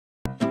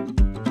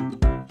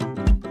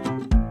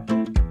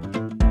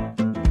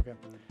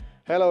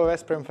Hello,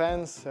 Vesprem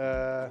fans.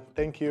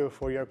 Thank you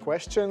for your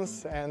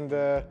questions, and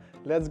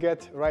let's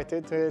get right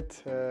into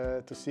it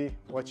to see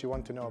what you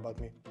want to know about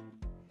me.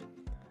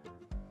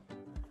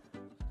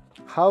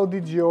 How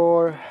did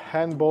your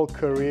handball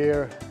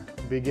career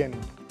begin?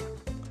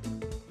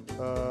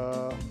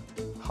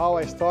 How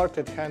I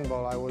started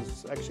handball, I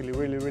was actually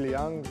really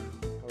young,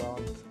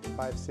 around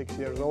 5-6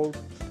 years old.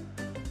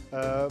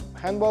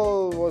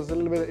 Handball was a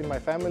little bit in my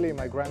family.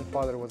 My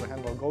grandfather was a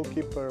handball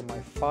goalkeeper.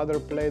 My father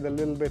played a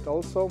little bit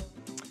also.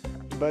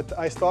 But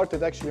I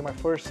started actually, my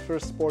first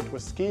sport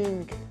was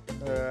skiing,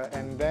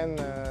 and then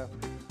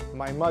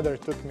my mother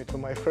took me to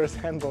my first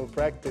handball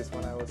practice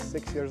when I was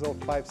 6 years old,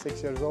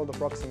 5-6 years old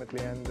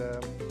approximately,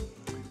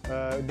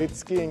 and did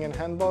skiing and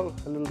handball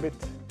a little bit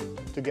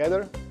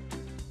together,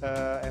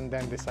 and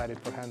then decided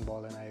for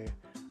handball, and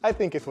I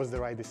think it was the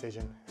right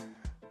decision.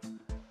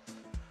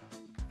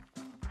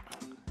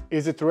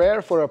 Is it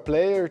rare for a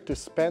player to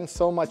spend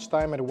so much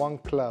time at one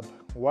club?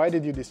 Why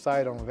did you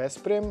decide on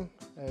Vesprem?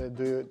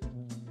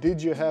 Did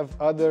you have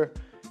other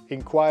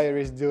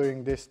inquiries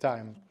during this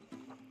time?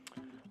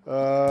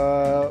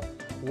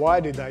 Why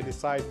did I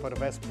decide for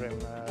Vesprem?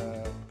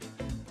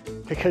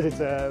 Because it's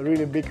a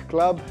really big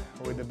club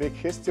with a big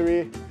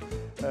history,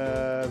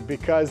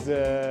 because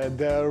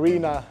the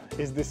arena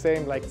is the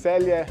same like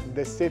Celje,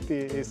 the city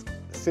is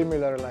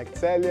similar like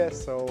Celje,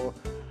 so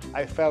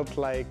I felt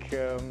like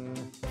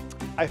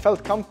I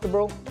felt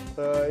comfortable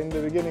in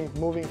the beginning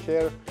moving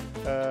here,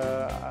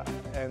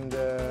 and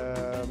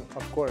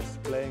of course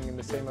playing in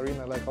the same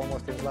arena, like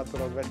almost in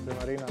Zlatorog Vesprem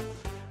Arena.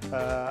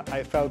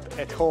 I felt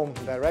at home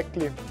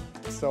directly.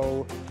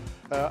 So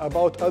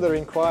about other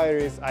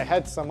inquiries, I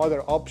had some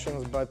other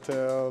options, but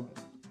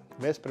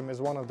Vesprem is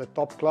one of the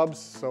top clubs,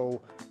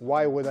 so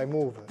why would I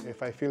move?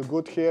 If I feel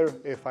good here,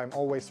 if I'm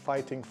always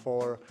fighting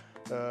for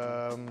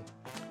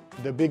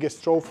the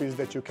biggest trophies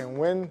that you can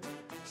win,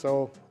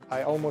 so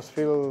I almost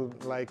feel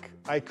like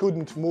I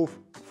couldn't move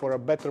for a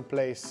better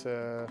place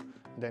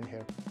than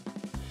here.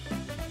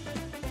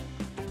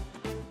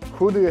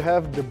 Who do you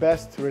have the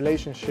best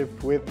relationship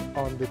with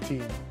on the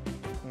team?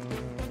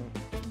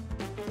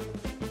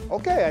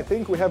 Okay, I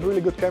think we have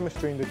really good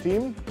chemistry in the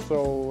team,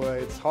 so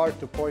it's hard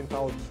to point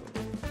out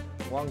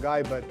one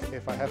guy, but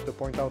if I have to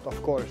point out, of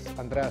course,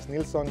 Andreas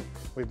Nilsson.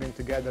 We've been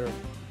together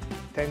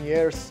 10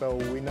 years, so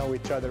we know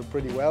each other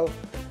pretty well.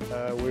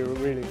 We're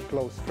really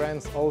close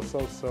friends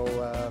also, so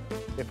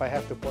if I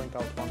have to point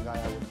out one guy,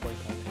 I would point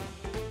out him.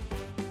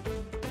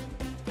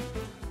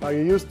 Are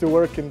you used to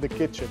work in the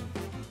kitchen?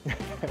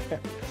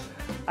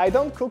 I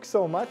don't cook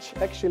so much.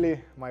 Actually,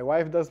 my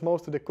wife does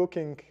most of the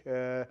cooking.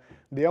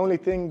 The only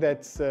thing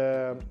that's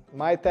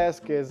my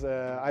task is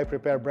I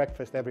prepare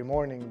breakfast every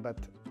morning, but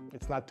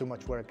it's not too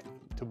much work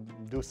to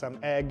do some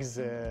eggs,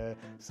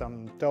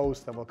 some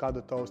toast,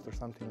 avocado toast or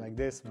something like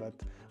this, but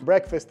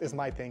breakfast is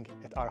my thing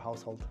at our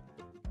household.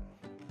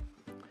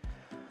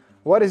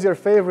 What is your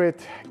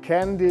favorite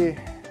candy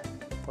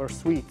or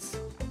sweets?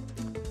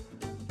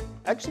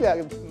 Actually,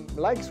 I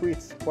like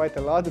sweets quite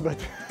a lot, but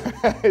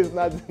it's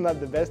not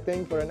the best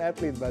thing for an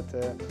athlete, but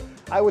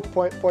I would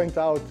point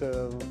out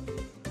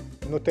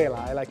Nutella.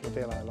 I like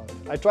Nutella a lot.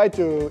 I try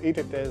to eat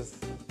it as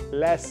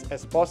less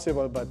as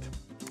possible, but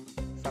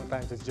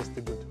sometimes it's just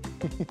too good.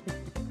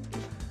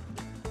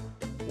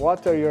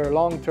 What are your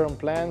long-term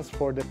plans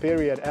for the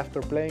period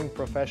after playing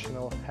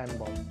professional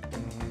handball?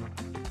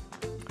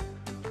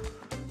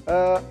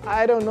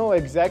 I don't know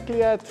exactly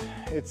yet.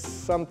 It's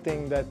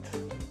something that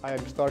I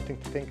am starting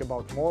to think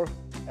about more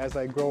as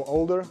I grow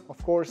older.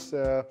 Of course,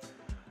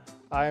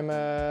 I'm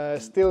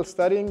still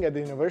studying at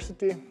the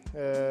university.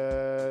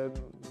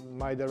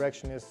 My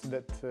direction is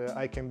that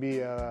I can be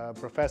a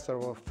professor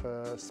of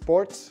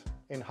sports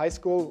in high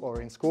school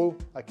or in school.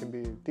 I can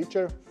be a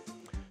teacher.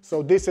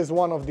 So this is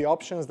one of the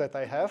options that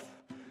I have.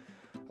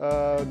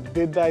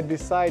 Did I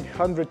decide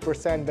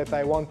 100% that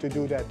I want to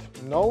do that?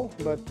 No,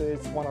 but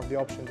it's one of the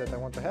options that I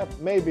want to have.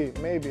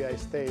 Maybe I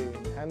stay in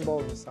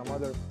handball in some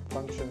other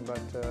function,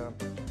 but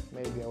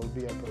maybe I will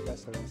be a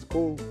professor in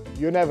school.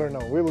 You never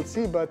know. We will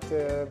see, but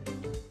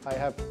I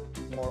have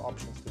more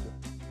options to do.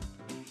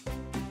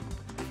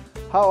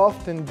 How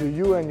often do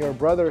you and your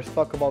brothers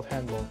talk about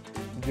handball?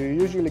 Do you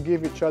usually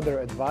give each other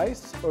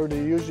advice, or do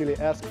you usually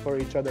ask for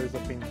each other's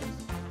opinions?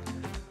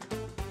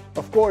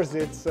 Of course,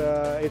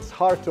 it's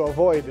hard to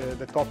avoid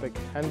the topic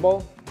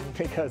handball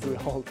because we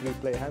all three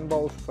play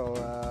handball.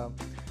 So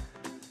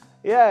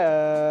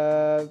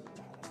yeah,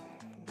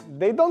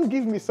 they don't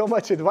give me so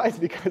much advice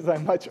because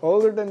I'm much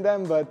older than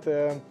them. But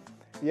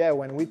yeah,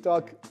 when we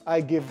talk,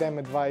 I give them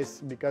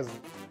advice because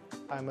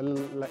I'm a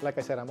little, like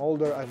I said, I'm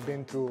older. I've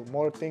been through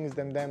more things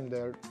than them.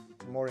 They're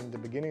more in the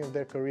beginning of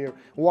their career.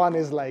 One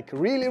is like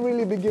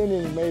really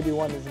beginning. Maybe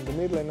one is in the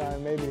middle,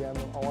 and maybe I'm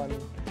one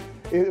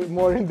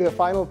more in the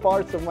final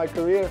parts of my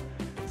career.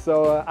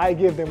 So I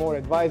give them more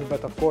advice,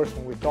 but of course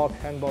when we talk,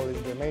 handball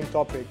is the main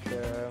topic,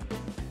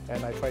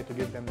 and I try to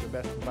give them the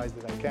best advice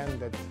that I can,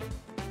 that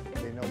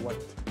they know what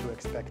to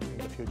expect in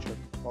the future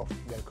of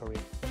their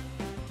career.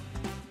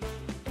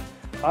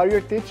 Are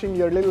you teaching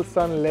your little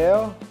son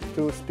Leo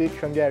to speak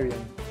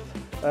Hungarian?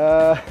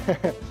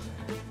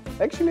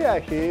 Actually,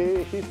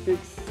 he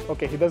speaks,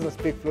 okay, he doesn't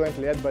speak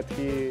fluently yet, but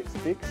he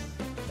speaks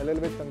a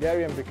little bit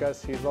Hungarian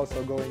because he's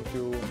also going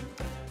to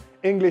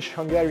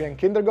English-Hungarian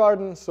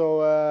kindergarten.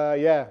 So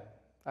yeah,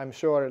 I'm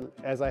sure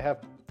as I have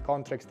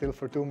contract still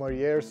for 2 more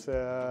years,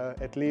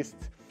 at least,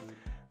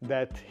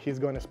 that he's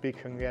going to speak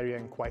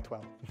Hungarian quite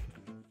well.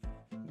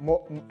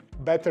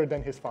 Better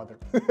than his father.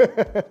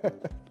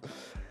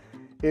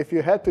 If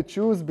you had to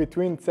choose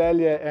between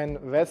Celje and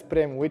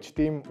Veszprém, which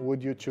team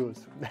would you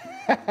choose?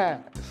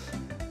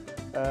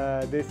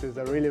 This is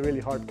a really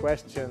hard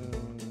question.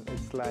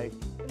 It's like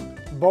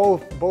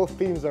both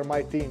teams are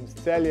my teams.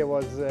 Celje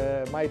was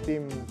my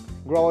team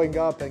growing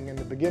up and in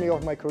the beginning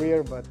of my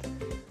career, but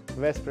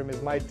Veszprém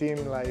is my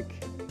team like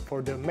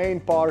for the main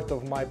part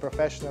of my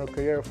professional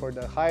career, for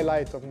the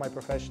highlight of my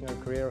professional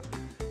career.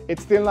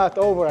 It's still not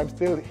over, I'm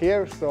still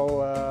here,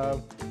 so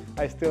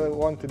I still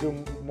want to do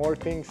more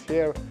things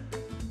here,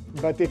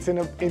 but it's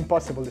an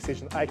impossible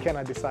decision. I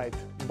cannot decide.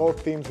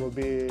 Both teams will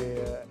be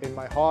in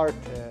my heart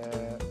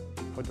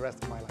for the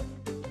rest of my life.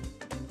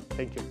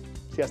 Thank you.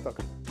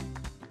 Sziasztok!